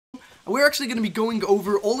we're actually going to be going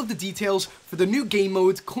over all of the details for the new game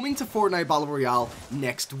mode coming to Fortnite Battle Royale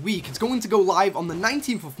next week. It's going to go live on the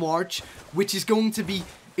 19th of March, which is going to be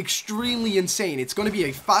extremely insane. It's going to be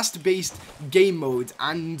a fast-paced game mode,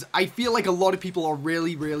 and I feel like a lot of people are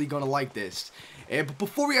really going to like this. But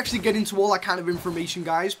before we actually get into all that kind of information,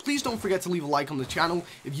 guys, please don't forget to leave a like on the channel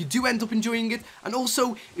if you do end up enjoying it. And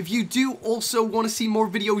also, if you do also want to see more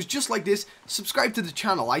videos just like this, subscribe to the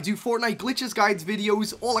channel. I do Fortnite glitches, guides,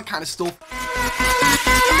 videos, all that kind of stuff.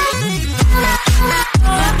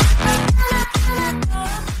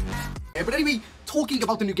 But anyway, talking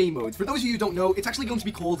about the new game mode, for those of you who don't know, it's actually going to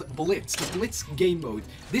be called Blitz, the Blitz game mode.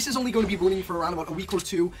 This is only going to be running for around about a week or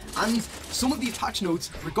two, and some of these patch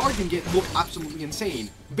notes regarding it look absolutely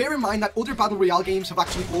insane. Bear in mind that other Battle Royale games have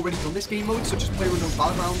actually already done this game mode, such as PlayerUnknown's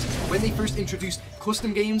Battlegrounds. When they first introduced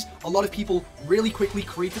custom games, a lot of people really quickly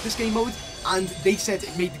created this game mode, and they said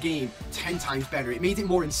it made the game 10 times better. It made it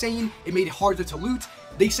more insane, it made it harder to loot.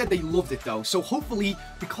 They said they loved it though, so hopefully,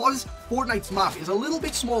 because Fortnite's map is a little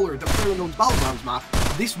bit smaller than PlayerUnknown's Battlegrounds map,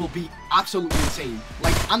 this will be absolutely insane.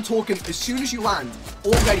 Like, I'm talking, as soon as you land,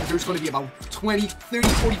 already there's going to be about 20, 30,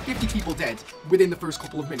 40, 50 people dead within the first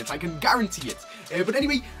couple of minutes. I can guarantee it. But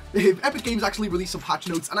anyway, Epic Games actually released some patch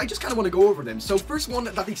notes, and I just kind of want to go over them. So first one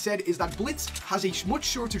that they said is that Blitz has a much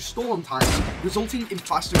shorter storm time, resulting in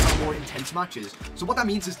faster and more intense matches. So what that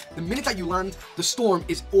means is, the minute that you land, the storm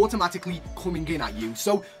is automatically coming in at you.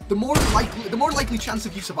 So the more likely chance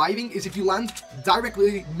of you surviving is if you land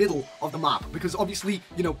directly middle of the map, because obviously,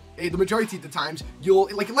 you know, the majority of the times you'll,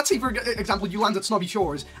 like, let's say for example you land at Snobby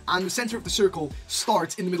Shores and the center of the circle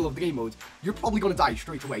starts in the middle of the game mode, you're probably going to die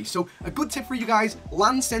straight away. So a good tip for you guys: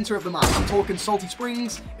 land center of the map. I'm talking Salty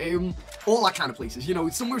Springs, all that kind of places, you know,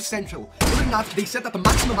 it's somewhere central. Other than that, they said that the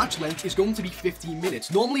maximum match length is going to be 15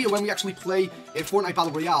 minutes. Normally when we actually play Fortnite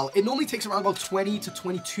Battle Royale, it normally takes around about 20 to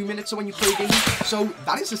 22 minutes when you play a game, so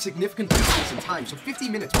that is a significant difference in time. So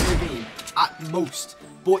 15 minutes per game at most.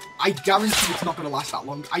 But I guarantee it's not going to last that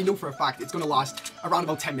long. I know for a fact it's going to last around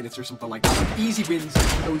about 10 minutes or something like that. Like, easy wins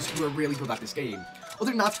for those who are really good at this game.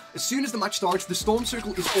 Other than that, as soon as the match starts, the storm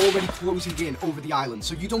circle is already closing in over the island.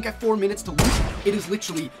 So you don't get 4 minutes to loot. It is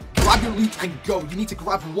literally grab your loot and go. You need to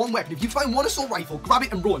grab one weapon. If you find one assault rifle, grab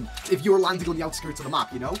it and run if you're landing on the outskirts of the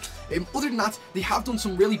map, you know? Other than that, they have done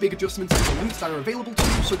some really big adjustments to the loot that are available to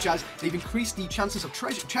you, such as they've increased the chances of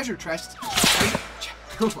treasure chests.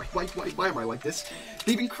 Why am I like this?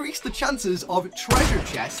 They've increased the chances of treasure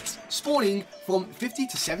chests spawning from 50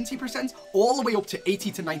 to 70%, all the way up to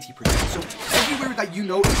 80 to 90%. So everywhere that you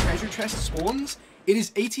know a treasure chest spawns, it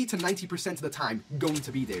is 80 to 90% of the time going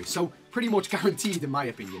to be there. So pretty much guaranteed in my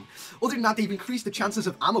opinion. Other than that, they've increased the chances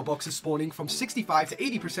of ammo boxes spawning from 65 to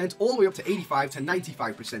 80%, all the way up to 85 to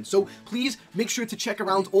 95%. So please make sure to check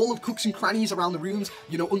around all of cooks and crannies around the rooms,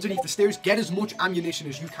 you know, underneath the stairs. Get as much ammunition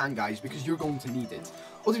as you can, guys, because you're going to need it.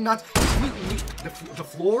 Other than that, the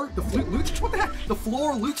floor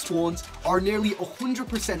loot spawns are nearly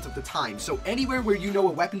 100% of the time. So anywhere where you know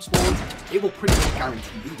a weapon spawns, it will pretty much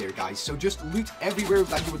guarantee be there, guys. So just loot everywhere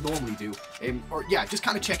that you would normally do. Or yeah, just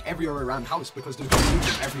kind of check everywhere around the house, because there's loot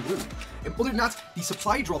in every room. Other than that, the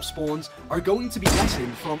supply drop spawns are going to be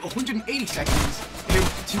lessened from 180 seconds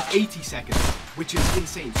to 80 seconds, which is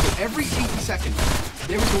insane. So every 80 seconds,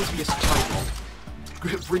 there is going to be a supply drop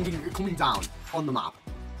coming down on the map.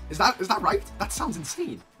 Is that right? That sounds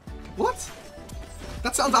insane. What?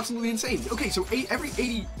 That sounds absolutely insane. Okay, so every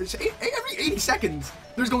 80 seconds,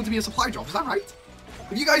 there's going to be a supply drop. Is that right?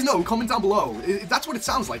 If you guys know, comment down below. That's what it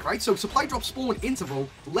sounds like, right? So supply drop spawn interval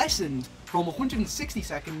lessened from 160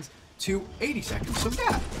 seconds to 80 seconds. So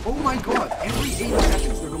yeah, oh my god, every 80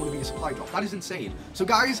 seconds there's going to be a supply drop. That is insane. So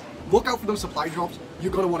guys, look out for those supply drops.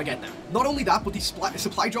 You're going to want to get them. Not only that, but the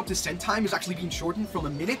supply drop descent time is actually being shortened from a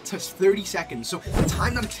minute to 30 seconds. So the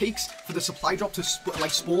time that it takes for the supply drop to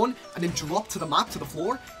spawn and then drop to the map, to the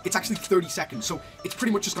floor, it's actually 30 seconds. So it's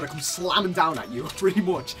pretty much just going to come slamming down at you, pretty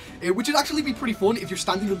much. Which would actually be pretty fun if you're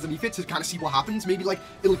standing underneath it to kind of see what happens. Maybe like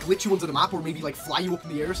it'll glitch you under the map, or maybe like fly you up in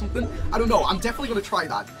the air or something. I don't know. I'm definitely going to try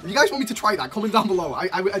that. If you guys want me to try that, comment down below.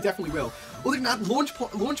 I definitely will. Other than that,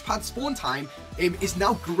 launchpad spawn time is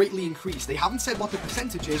now greatly increased. They haven't said what the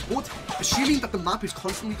percentage is, but assuming that the map is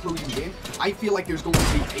constantly closing in, I feel like there's going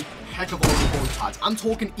to be a heck of a lot of launchpads. I'm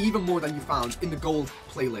talking even more than you found in the gold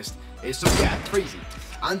playlist. So yeah, crazy.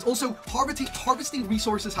 And also, harvesting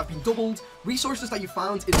resources have been doubled. Resources that you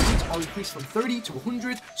found in loot are increased from 30 to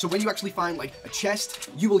 100. So when you actually find like a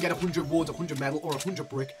chest, you will get 100 wood, 100 metal, or 100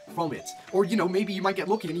 brick from it. Or, you know, maybe you might get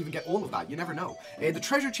lucky and even get all of that. You never know. The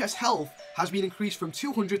treasure chest health has been increased from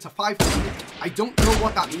 200 to 500. I don't know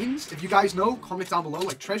what that means. If you guys know, comment down below.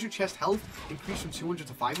 Like, treasure chest health increased from 200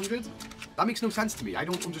 to 500. That makes no sense to me. I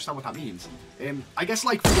don't understand what that means. I guess,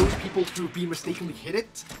 like, for those people who've been mistakenly hitting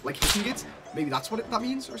it, maybe that's what that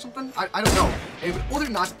means or something. I don't know. But other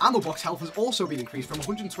than that, ammo box health has also been increased from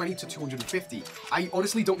 120 to 250. I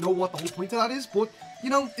honestly don't know what the whole point of that is, but, you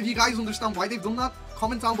know, if you guys understand why they've done that,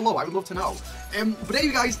 comment down below. I would love to know. But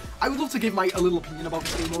anyway, guys, I would love to give a little opinion about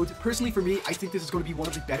this game mode. Personally, for me, I think this is going to be one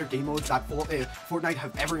of the better game modes that Fortnite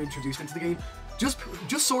have ever introduced into the game. Just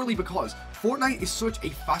solely because Fortnite is such a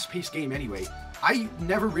fast-paced game anyway. I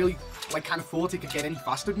never really, like, kind of thought it could get any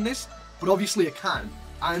faster than this, but obviously it can.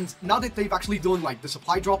 And now that they've actually done, like, the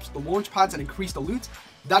supply drops, the launch pads, and increased the loot,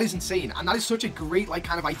 that is insane. And that is such a great, like,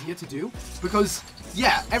 kind of idea to do, because,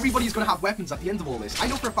 yeah, everybody's going to have weapons at the end of all this. I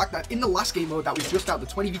know for a fact that in the last game mode that was just out, the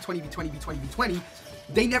 20v20v20v20v20,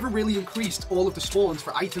 they never really increased all of the spawns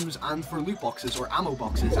for items and for loot boxes or ammo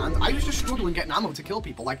boxes, and I was just struggling getting ammo to kill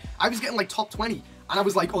people. Like, I was getting, like, top 20, and I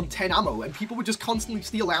was, like, on 10 ammo, and people would just constantly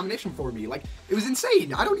steal ammunition for me. Like, it was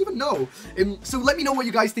insane. I don't even know. So let me know what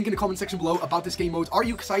you guys think in the comment section below about this game mode. Are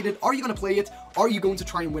you excited? Are you going to play it? Are you going to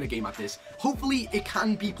try and win a game at this? Hopefully, it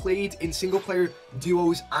can be played in single-player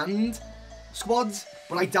duos and squads,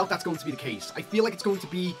 but I doubt that's going to be the case. I feel like it's going to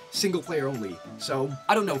be single player only. So,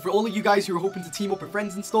 I don't know. For all of you guys who are hoping to team up with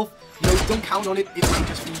friends and stuff, you know, don't count on it. It might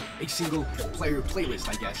just be a single player playlist,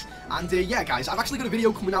 I guess. And yeah, guys, I've actually got a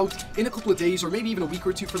video coming out in a couple of days, or maybe even a week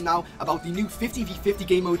or two from now, about the new 50v50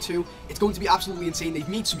 game mode 2. It's going to be absolutely insane. They've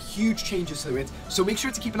made some huge changes to it. So make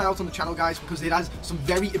sure to keep an eye out on the channel, guys, because it has some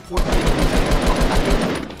very important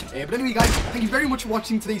things. But anyway, guys, thank you very much for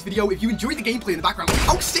watching today's video. If you enjoyed the gameplay in the background,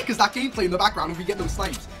 how sick is that gameplay in the background if we get those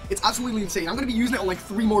snipes? It's absolutely insane. I'm going to be using it on like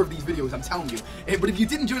 3 more of these videos, I'm telling you. But if you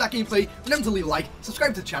did enjoy that gameplay, remember to leave a like,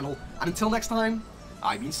 subscribe to the channel, and until next time,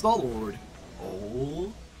 I've been Star-Lord.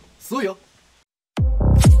 Oh, see ya.